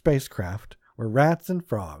a spacecraft were rats and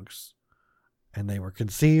frogs, and they were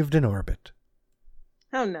conceived in orbit.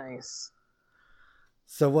 How nice.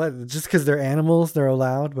 So what, just because they're animals, they're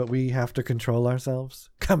allowed, but we have to control ourselves?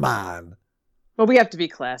 Come on. Well, we have to be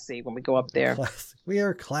classy when we go up there. We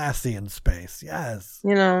are classy in space, yes.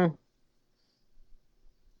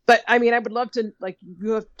 But, I mean, I would love to,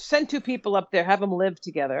 send two people up there, have them live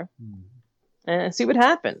together, and see what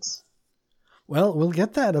happens. Well, we'll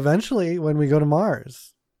get that eventually when we go to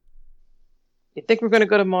Mars. You think we're going to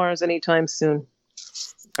go to Mars anytime soon?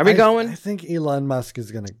 Are we going? I think Elon Musk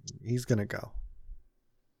he's going to go.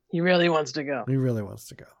 He really wants to go. He really wants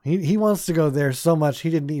to go. He wants to go there so much he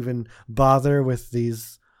didn't even bother with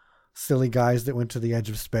these silly guys that went to the edge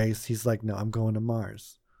of space. He's like, no, I'm going to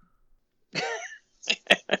Mars.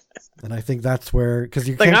 And I think that's where, because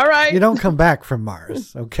you can't, all right. You don't come back from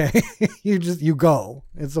Mars, okay? you go.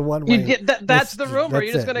 It's a one-way. That's the rumor.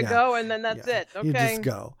 You're just going to go, and then that's it. Okay. You just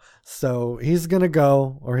go. So he's going to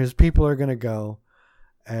go, or his people are going to go,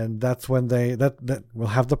 and that's when we'll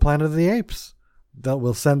have the Planet of the Apes.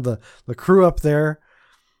 We'll send the crew up there,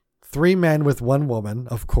 3 men with 1 woman,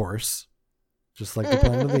 of course, just like the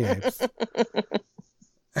Planet of the Apes.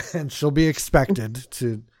 And she'll be expected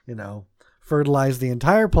to, fertilize the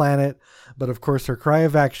entire planet, but of course her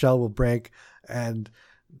cryovac shell will break and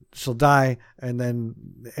she'll die, and then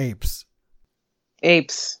apes. And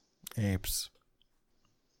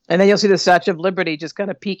then you'll see the Statue of Liberty just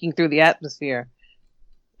kind of peeking through the atmosphere,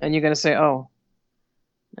 and you're going to say, oh,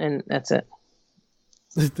 and that's it.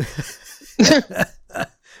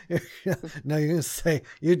 No, you're going to say,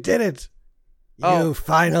 you did it. You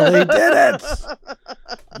finally did it.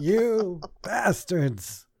 You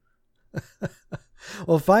bastards.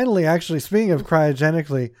 Well, finally, actually, speaking of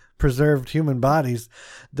cryogenically preserved human bodies,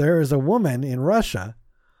 there is a woman in Russia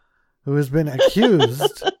who has been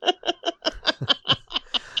accused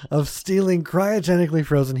of stealing cryogenically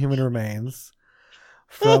frozen human remains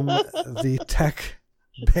from the tech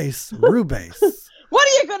base Rubase. What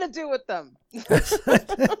are you going to do with them?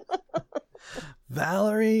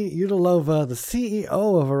 Valery Udalova, the CEO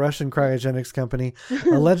of a Russian cryogenics company,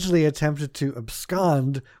 allegedly attempted to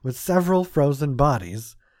abscond with several frozen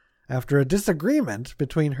bodies after a disagreement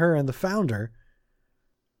between her and the founder.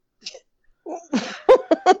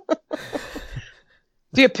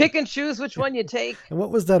 Do you pick and choose which one you take? And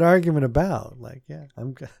what was that argument about?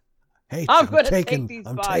 I'm taking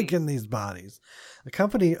these bodies. The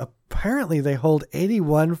company, apparently they hold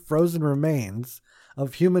 81 frozen remains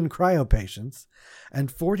of human cryo patients and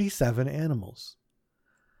 47 animals.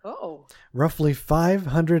 Oh. Roughly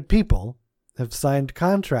 500 people have signed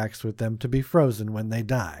contracts with them to be frozen when they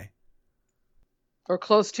die. Or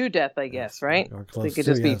close to death, I guess, right? Or close they could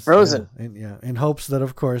to, just be frozen. In hopes that,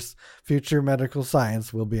 of course, future medical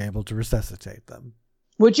science will be able to resuscitate them.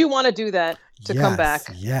 Would you want to do that to come back?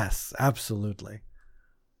 Yes, absolutely.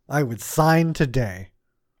 I would sign today.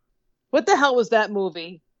 What the hell was that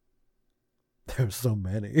movie? There's so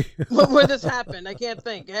many. Where this happened, I can't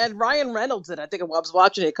think. It had Ryan Reynolds in it. I think I was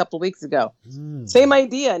watching it a couple of weeks ago. Same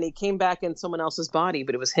idea, and he came back in someone else's body,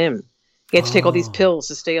 but it was him. He had to take all these pills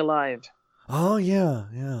to stay alive. Oh yeah.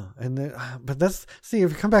 And but if you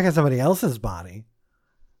come back in somebody else's body,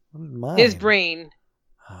 his brain,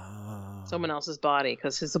 someone else's body,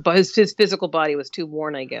 because his physical body was too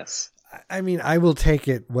worn, I guess. I mean, I will take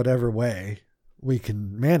it whatever way we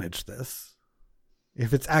can manage this.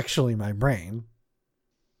 If it's actually my brain.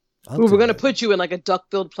 We're going to put you in like a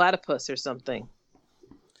duck-billed platypus or something.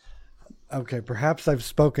 Okay, perhaps I've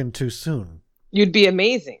spoken too soon. You'd be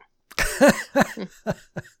amazing.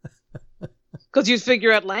 Because you'd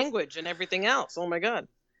figure out language and everything else. Oh my God.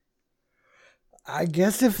 I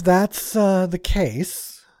guess if that's the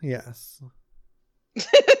case, yes.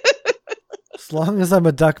 As long as I'm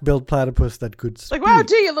a duck-billed platypus that could speak. Like, wow,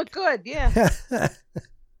 gee, you look good. Yeah.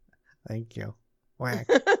 Thank you. Whack.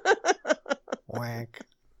 Whack.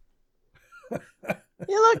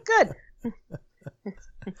 You look good.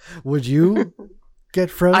 Would you get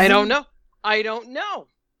frozen? I don't know.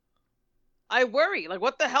 I worry. Like,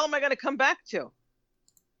 what the hell am I going to come back to?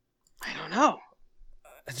 I don't know.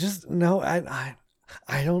 Just no.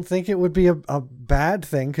 I don't think it would be a bad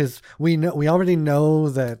thing because we already know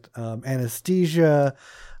that anesthesia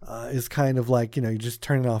is kind of like, you just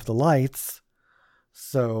turning off the lights.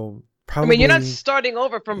 So probably. I mean, you're not starting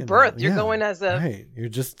over from birth. You're going as a right. You're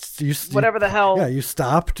just you whatever the hell. Yeah, you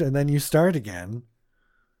stopped and then you start again.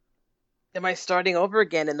 Am I starting over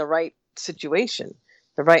again in the right situation,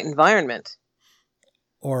 the right environment?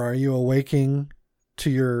 Or are you awaking to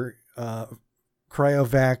your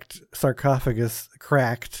cryovac'd sarcophagus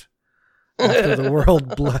cracked after the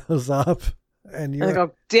world blows up? And you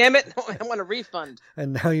go, damn it, I want a refund.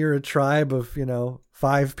 And now you're a tribe of,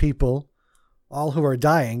 5 people, all who are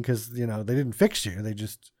dying because, they didn't fix you. They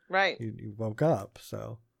just, right. You woke up.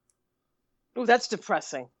 So. Ooh, that's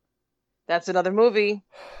depressing. That's another movie.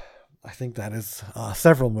 I think that is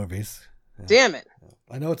several movies. Yeah. Damn it.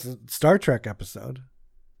 I know it's a Star Trek episode.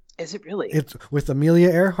 Is it really? It's with Amelia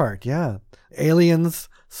Earhart, yeah. Aliens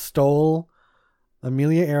stole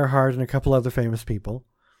Amelia Earhart and a couple other famous people,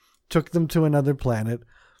 took them to another planet,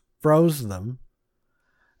 froze them,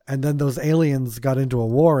 and then those aliens got into a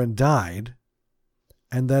war and died.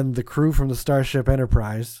 And then the crew from the Starship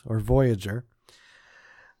Enterprise, or Voyager,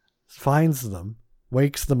 finds them,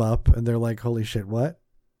 wakes them up, and they're like, holy shit, what?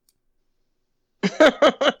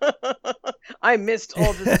 I missed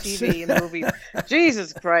all this TV and movies.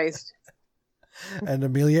 Jesus Christ. And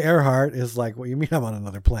Amelia Earhart is like, what do you mean I'm on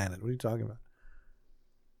another planet? What are you talking about?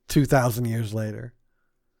 2,000 years later.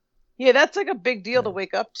 Yeah, that's like a big deal to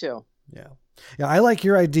wake up to. Yeah. Yeah, I like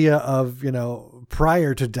your idea of,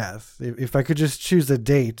 prior to death. If I could just choose a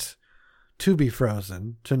date to be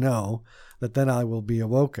frozen, to know that then I will be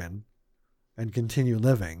awoken and continue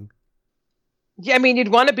living. Yeah, I mean, you'd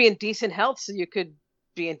want to be in decent health so you could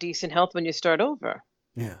be in decent health when you start over.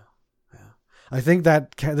 Yeah. I think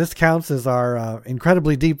that this counts as our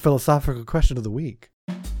incredibly deep philosophical question of the week.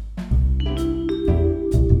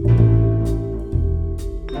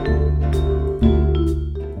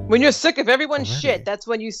 When you're sick of everyone's shit, that's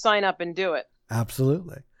when you sign up and do it.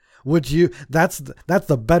 Absolutely. Would you? That's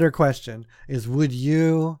the better question. Is would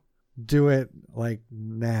you do it like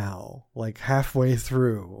now, like halfway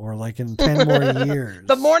through, or like in 10 more years?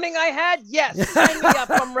 The morning I had, yes. Sign me up.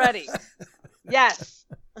 I'm ready. Yes.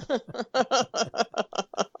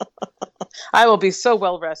 I will be so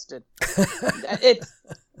well rested.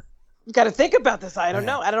 You got to think about this. I don't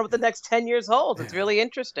know. I don't know what the next 10 years holds. It's really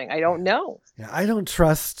interesting. I don't know. Yeah, I don't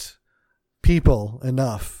trust people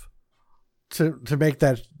enough to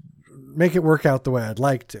make it work out the way I'd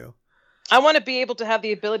like to. I want to be able to have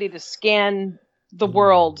the ability to scan the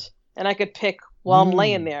world, and I could pick while I'm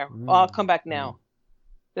laying there. Oh, I'll come back now.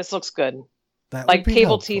 This looks good. That like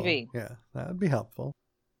cable helpful. TV. Yeah, that would be helpful.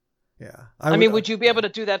 Yeah. I mean, would you be able to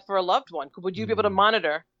do that for a loved one? Would you be able to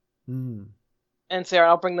monitor and say, all right,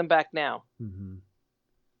 I'll bring them back now? Mm-hmm.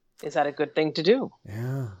 Is that a good thing to do?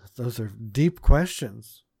 Yeah, those are deep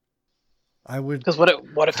questions. I would. Because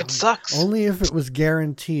what if it sucks? Only if it was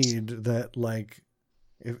guaranteed that, like,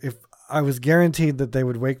 if I was guaranteed that they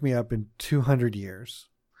would wake me up in 200 years.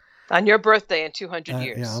 On your birthday in 200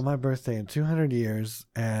 years. Yeah, on my birthday in 200 years.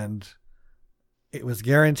 And it was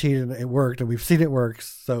guaranteed and it worked. And we've seen it work.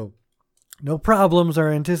 So no problems are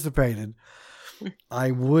anticipated.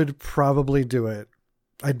 I would probably do it.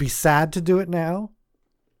 I'd be sad to do it now.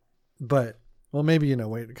 But, well, maybe,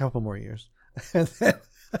 wait a couple more years. And then,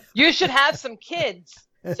 you should have some kids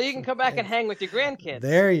so you can come back and hang with your grandkids.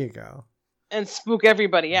 There you go. And spook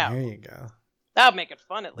everybody out. There you go. That'll make it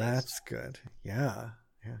fun at least. That's good. Yeah.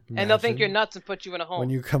 And they'll think you're nuts and put you in a home. When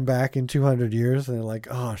you come back in 200 years and they're like,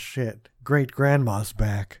 oh shit, great grandma's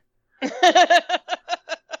back.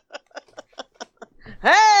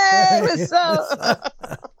 Hey, what's up?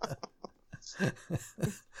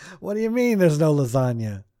 What do you mean there's no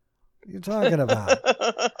lasagna? What are you talking about?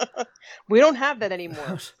 We don't have that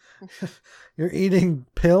anymore. You're eating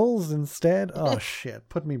pills instead? Oh shit,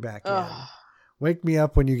 put me back in. Wake me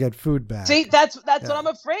up when you get food back. See, that's what I'm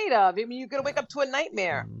afraid of. I mean, you're going to wake up to a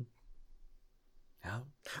nightmare. Yeah.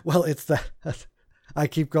 Well, it's that. I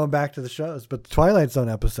keep going back to the shows, but the Twilight Zone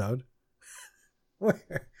episode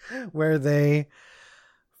where they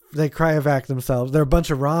cryovac themselves. They're a bunch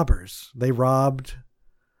of robbers. They robbed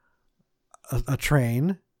a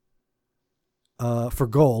train for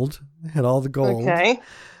gold. They had all the gold. Okay.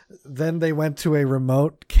 Then they went to a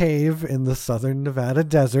remote cave in the southern Nevada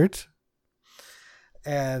desert.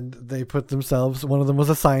 And they put themselves, one of them was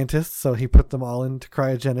a scientist, so he put them all into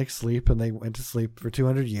cryogenic sleep, and they went to sleep for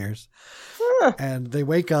 200 years. And they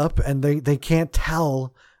wake up, and they can't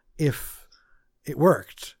tell if it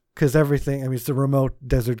worked, because everything, I mean, it's a remote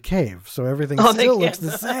desert cave, so everything still looks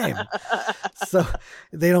the same. So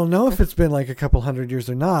they don't know if it's been like a couple hundred years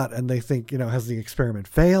or not, and they think, has the experiment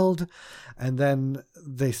failed? And then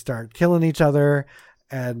they start killing each other,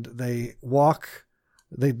 and they walk...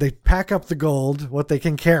 They pack up the gold, what they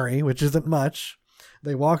can carry, which isn't much.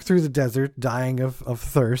 They walk through the desert, dying of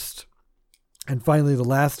thirst. And finally, the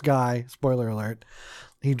last guy, spoiler alert,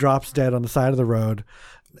 he drops dead on the side of the road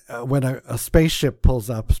when a spaceship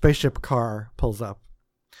car pulls up.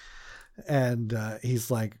 And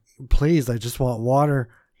he's like, please, I just want water.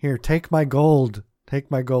 Here, take my gold.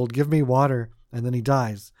 Give me water. And then he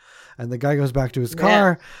dies. And the guy goes back to his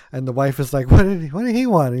car, and the wife is like, what did he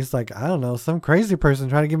want? He's like, I don't know, some crazy person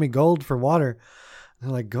trying to give me gold for water. And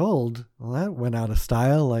they're like, gold? Well, that went out of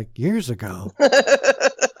style like years ago.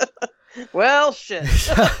 Well, shit.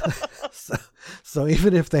 So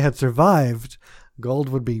even if they had survived, gold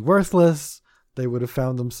would be worthless. They would have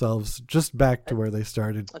found themselves just back to where they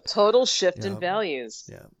started. A total shift in values.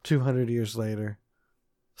 Yeah, 200 years later,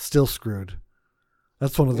 still screwed.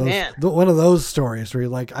 That's one of those stories where you're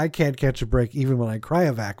like, I can't catch a break even when I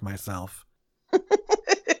cryovac myself.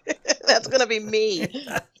 That's gonna be me.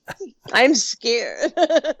 I'm scared.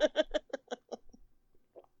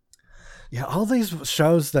 Yeah, all these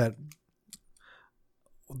shows that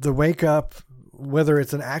the wake up, whether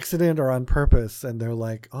it's an accident or on purpose, and they're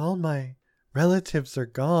like, all my relatives are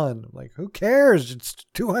gone. I'm like, who cares? It's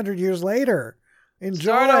 200 years later. Enjoy.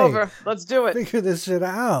 Start over. Let's do it. Figure this shit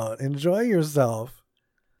out. Enjoy yourself.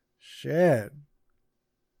 Shit.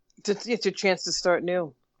 It's your chance to start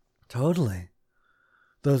new. Totally.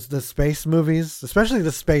 The space movies, especially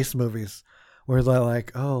the space movies, where they're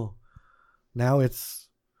like, oh, now it's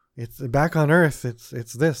back on Earth.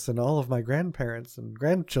 It's this, and all of my grandparents and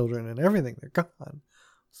grandchildren and everything, they're gone.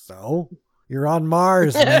 So you're on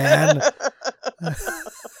Mars, man.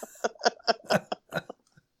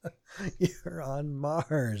 You're on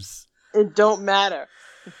Mars. It don't matter.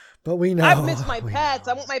 But we know. I've missed my pets.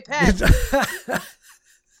 I want my pets.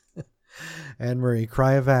 Anne-Marie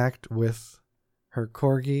cryovac'd with her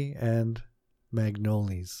corgi and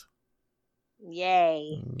magnolias.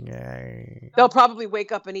 Yay. Yay. They'll probably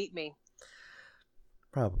wake up and eat me.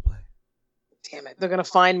 Probably. Damn it. They're going to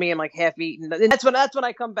find me and like half eaten. That's when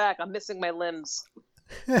I come back. I'm missing my limbs.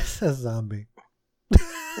 It's a zombie.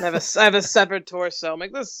 I have a severed torso. I'm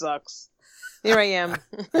like, this sucks. Here I am.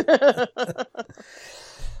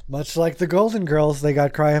 Much like the Golden Girls, they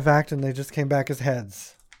got cryovac'd and they just came back as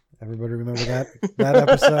heads. Everybody remember that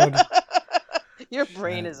episode? Your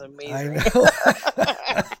brain is amazing. I know.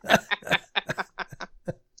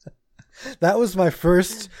 That was my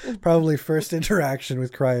first interaction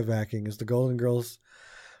with cryovacing, is the Golden Girls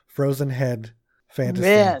frozen head fantasy.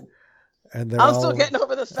 Man. And I'm still getting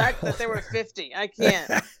over the fact that they were 50. I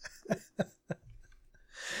can't.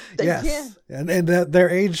 Yes. And that their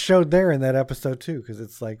age showed there in that episode too, because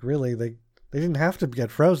it's like, really, they didn't have to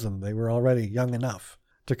get frozen. They were already young enough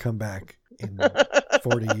to come back in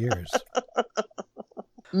 40 years.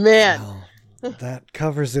 Man. Well, that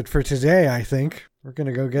covers it for today, I think. We're going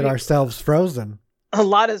to go get ourselves frozen. A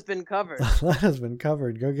lot has been covered. A lot has been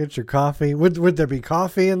covered. Go get your coffee. Would there be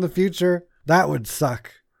coffee in the future? That would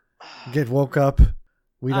suck. Get woke up.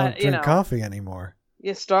 We don't drink coffee anymore.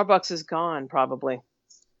 Yeah, Starbucks is gone, probably.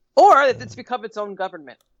 Or it's become its own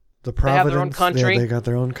government. The Providence. They have their own country. They got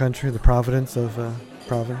their own country. The Providence of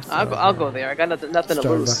Province. I'll go there. I got nothing to Starbucks.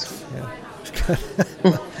 lose. Yeah.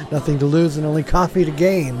 Nothing to lose and only coffee to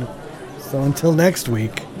gain. So until next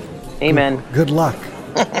week. Amen. Good luck.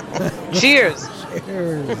 Cheers.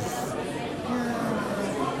 Cheers.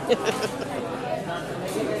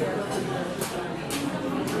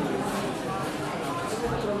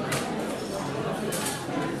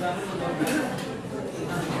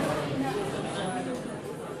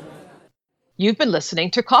 You've been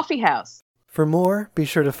listening to Coffee House. For more, be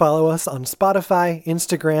sure to follow us on Spotify,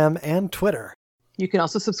 Instagram, and Twitter. You can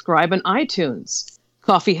also subscribe on iTunes.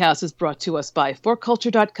 Coffee House is brought to us by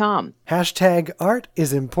forculture.com.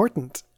 #ArtIsImportant.